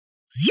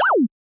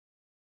Hello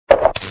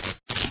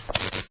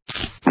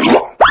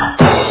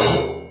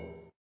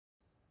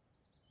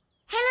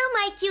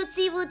my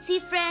cutesy wootsy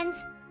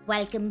friends.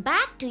 Welcome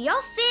back to your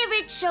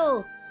favorite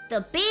show,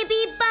 the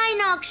Baby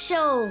By-Nitin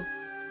Show.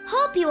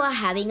 Hope you are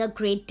having a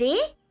great day.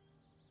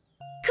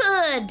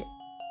 Good.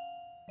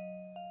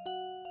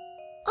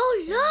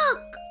 Oh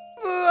look!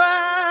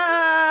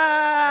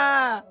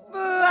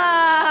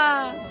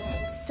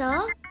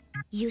 Sir,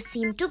 you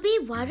seem to be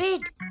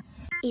worried.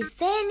 Is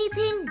there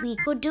anything we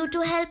could do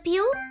to help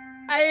you?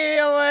 I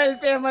am a world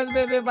famous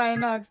Baby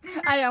By-Nitin.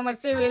 I am a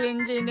civil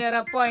engineer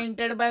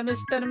appointed by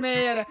Mr.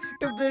 Mayor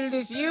to build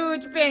this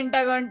huge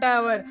Pentagon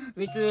tower,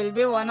 which will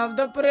be one of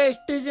the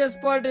prestigious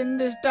spots in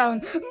this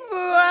town.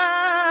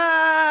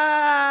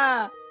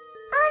 A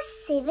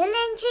civil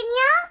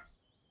engineer?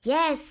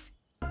 Yes,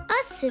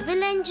 a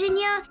civil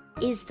engineer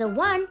is the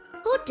one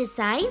who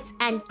designs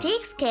and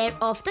takes care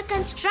of the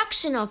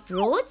construction of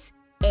roads,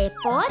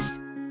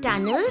 airports,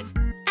 tunnels,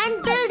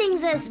 and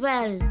buildings as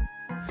well.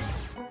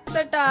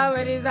 The tower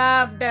is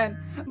half done,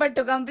 but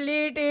to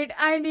complete it,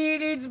 I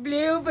need its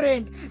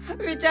blueprint,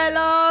 which I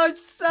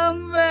lost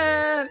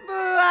somewhere.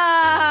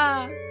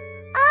 A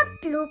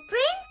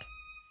blueprint?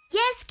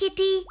 Yes,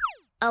 Kitty.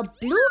 A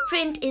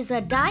blueprint is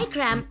a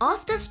diagram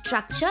of the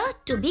structure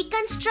to be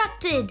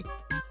constructed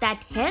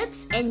that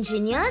helps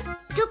engineers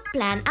to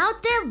plan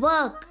out their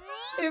work.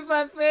 If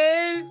I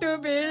fail to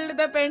build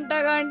the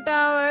Pentagon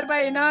Tower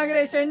by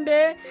inauguration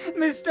day,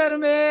 Mr.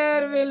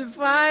 Mayor will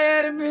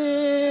fire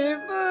me.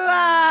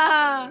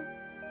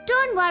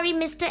 Don't worry,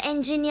 Mr.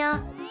 Engineer.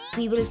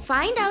 We will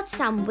find out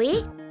some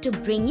way to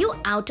bring you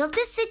out of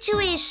this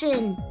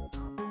situation.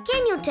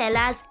 Can you tell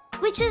us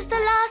which is the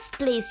last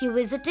place you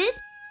visited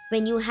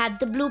when you had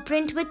the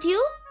blueprint with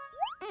you?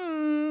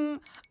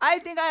 I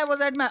think I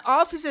was at my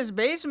office's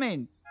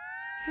basement.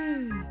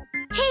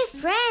 Hey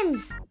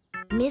friends!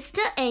 Mr.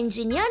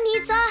 Engineer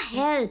needs our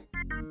help,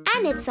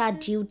 and it's our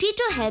duty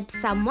to help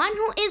someone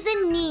who is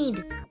in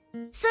need.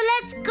 So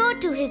let's go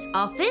to his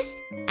office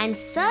and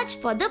search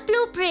for the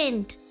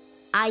blueprint.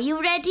 Are you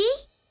ready?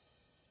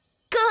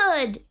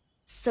 Good!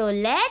 So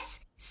let's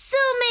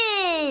zoom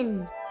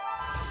in!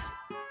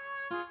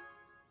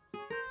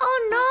 Oh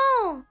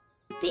no!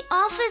 The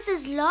office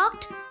is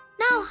locked.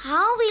 Now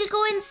how we'll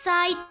go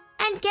inside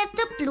and get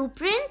the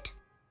blueprint?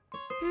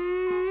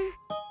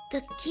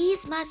 The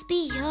keys must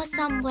be here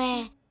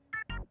somewhere.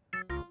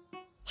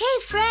 Hey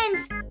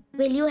friends,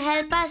 will you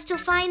help us to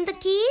find the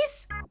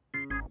keys?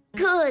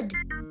 Good.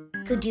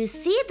 Could you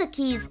see the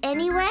keys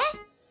anywhere?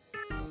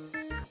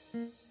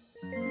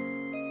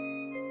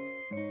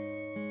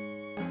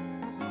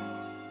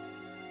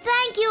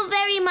 Thank you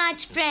very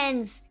much,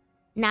 friends.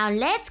 Now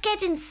let's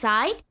get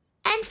inside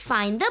and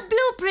find the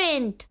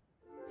blueprint.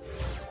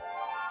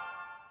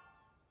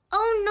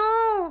 Oh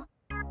no!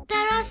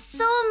 There are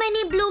so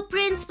many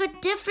blueprints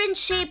with different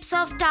shapes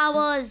of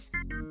towers.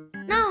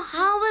 Now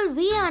how will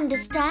we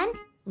understand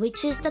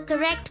which is the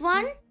correct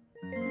one?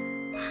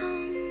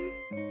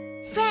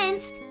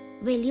 Friends,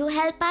 will you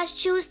help us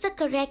choose the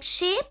correct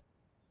shape?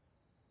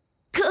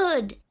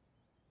 Good.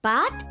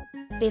 But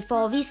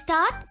before we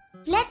start,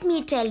 let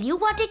me tell you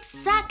what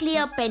exactly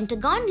a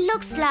pentagon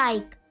looks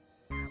like.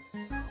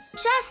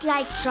 Just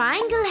like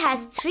triangle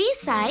has 3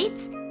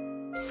 sides,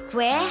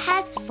 square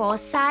has 4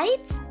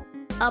 sides,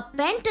 a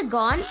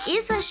pentagon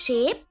is a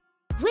shape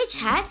which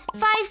has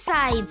 5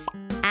 sides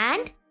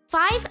and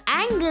 5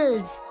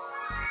 angles.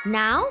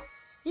 Now,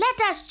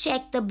 let us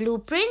check the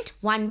blueprint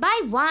one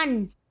by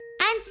one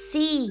and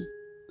see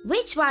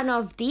which one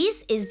of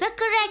these is the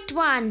correct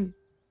one.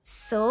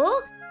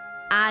 So,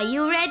 are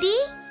you ready?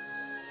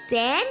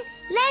 Then,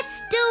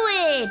 let's do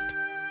it!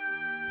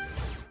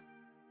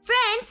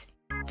 Friends,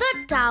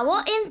 the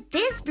tower in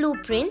this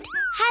blueprint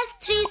has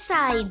 3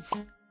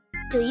 sides.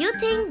 Do you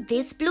think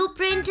this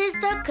blueprint is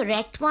the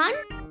correct one?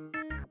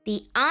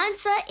 The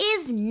answer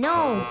is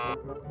no,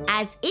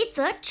 as it's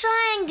a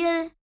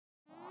triangle.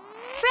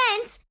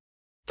 Friends,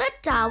 the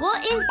tower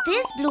in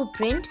this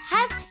blueprint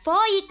has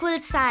 4 equal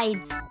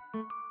sides.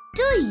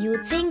 Do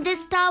you think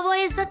this tower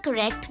is the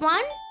correct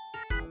one?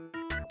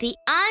 The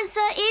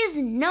answer is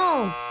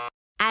no,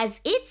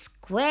 as it's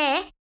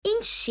square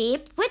in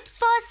shape with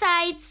 4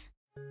 sides.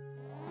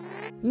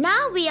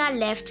 Now we are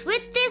left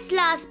with this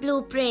last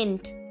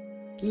blueprint.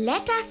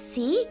 Let us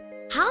see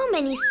how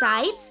many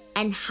sides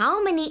and how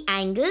many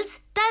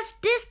angles does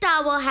this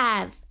tower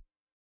have.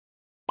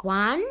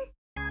 1,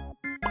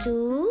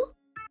 2,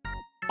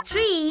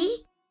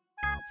 3,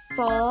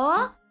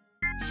 4,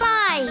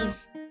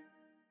 5.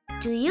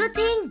 Do you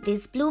think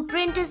this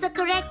blueprint is the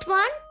correct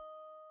one?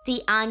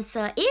 The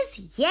answer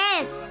is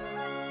yes,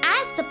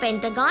 as the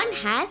pentagon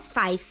has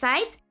 5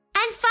 sides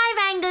and 5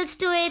 angles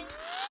to it.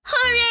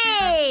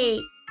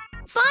 Hooray!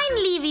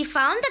 Finally, we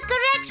found the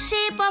correct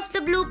shape of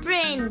the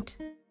blueprint.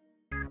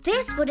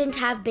 This wouldn't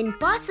have been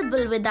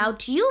possible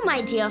without you,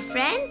 my dear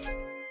friends.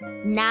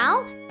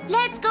 Now,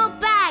 let's go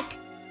back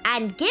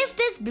and give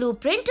this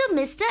blueprint to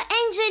Mr.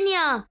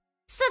 Engineer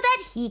so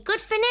that he could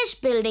finish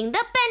building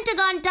the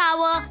Pentagon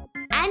Tower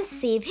and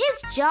save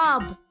his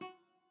job.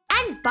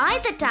 And by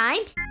the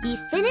time he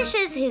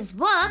finishes his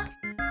work,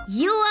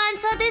 you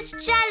answer this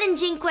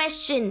challenging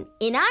question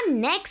in our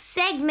next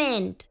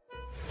segment.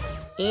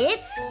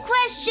 It's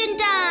question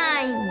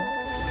time!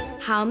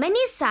 How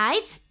many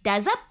sides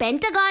does a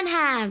pentagon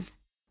have?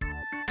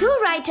 Do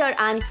write your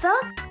answer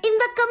in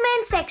the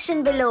comment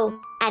section below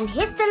and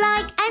hit the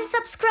like and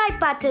subscribe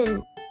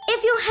button.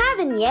 If you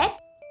haven't yet,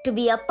 to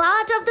be a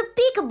part of the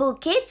Peekaboo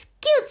Kidz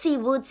cutesy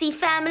wootsy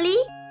family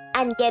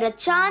and get a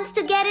chance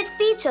to get it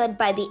featured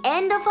by the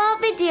end of our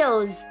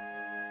videos.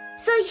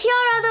 So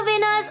here are the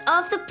winners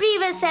of the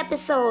previous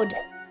episode.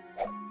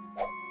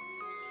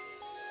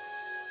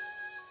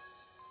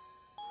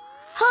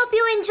 Hope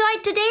you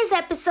enjoyed today's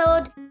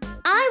episode.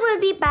 I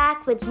will be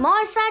back with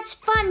more such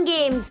fun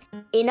games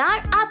in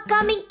our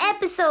upcoming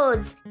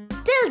episodes.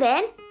 Till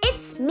then,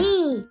 it's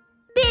me,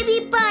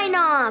 Baby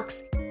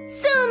Binox,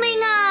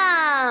 zooming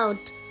out.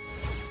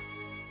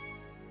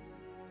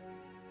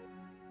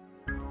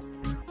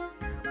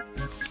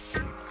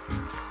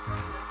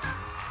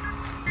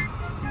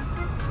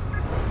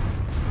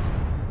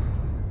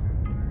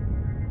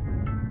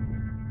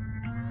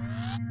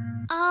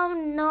 Oh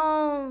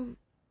no.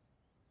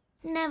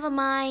 Never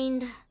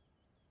mind.